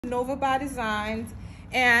Nova By Designs,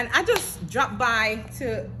 and I just dropped by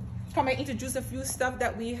to come and introduce a few stuff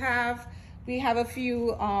that we have. We have a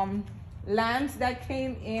few lamps that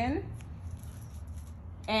came in,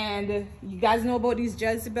 and you guys know about these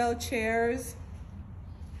Jezebel chairs,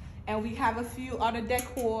 and we have a few other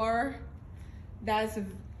decor that's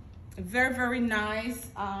very nice.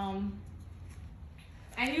 And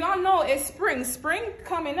you all know it's spring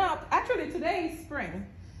coming up. Actually today is spring.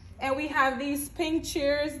 And we have these pink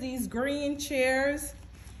chairs, these green chairs.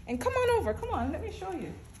 And come on over, come on, let me show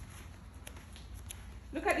you.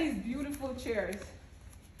 Look at these beautiful chairs.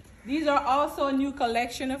 These are also a new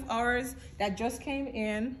collection of ours that just came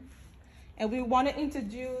in. And we want to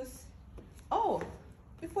introduce, oh,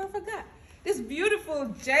 before I forgot, this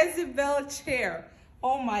beautiful Jezebel chair.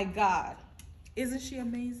 Oh my God, isn't she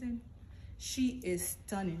amazing? She is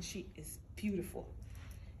stunning, she is beautiful.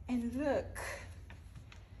 And look,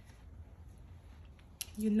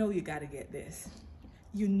 you know you gotta get this.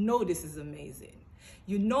 You know this is amazing.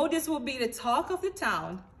 You know this will be the talk of the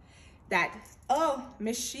town, that, oh,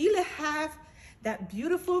 Miss Sheila have that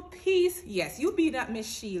beautiful piece. Yes, you be that Miss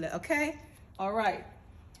Sheila, okay? All right.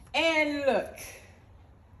 And look,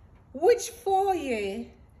 which foyer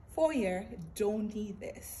don't need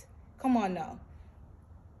this? Come on now.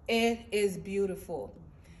 It is beautiful.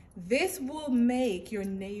 This will make your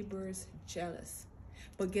neighbors jealous.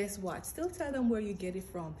 But guess what? Still tell them where you get it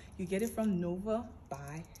from. You get it from Nova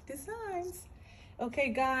By Designs. Okay,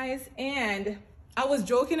 guys, and I was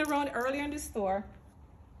joking around earlier in the store,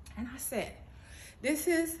 and I said, this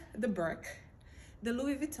is the Burke, the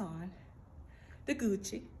Louis Vuitton, the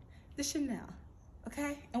Gucci, the Chanel,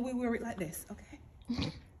 okay? And we wear it like this,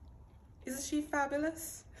 okay? Isn't she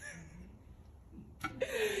fabulous?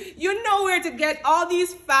 You know where to get all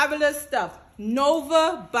these fabulous stuff.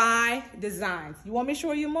 Nova By Designs. You want me to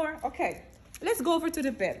show you more? Okay, let's go over to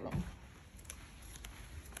the bedroom.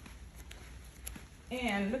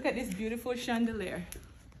 And look at this beautiful chandelier.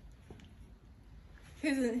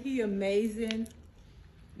 Isn't he amazing?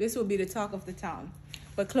 This will be the talk of the town.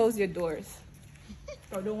 But close your doors.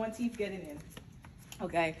 Or don't want teeth getting in.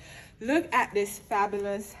 Okay, look at this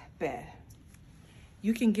fabulous bed.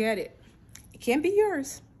 You can get it. It can be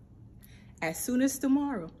yours as soon as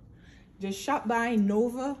tomorrow. Just shop by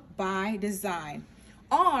Nova By Design.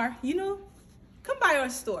 Or, you know, come by our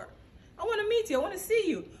store. I want to meet you. I want to see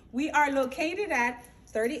you. We are located at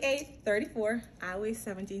 3834 Highway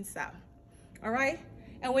 17 South. All right?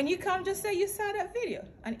 And when you come, just say you saw that video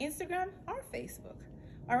on Instagram or Facebook.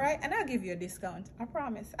 All right? And I'll give you a discount. I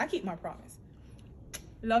promise. I keep my promise.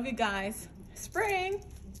 Love you guys. Spring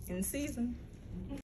in season.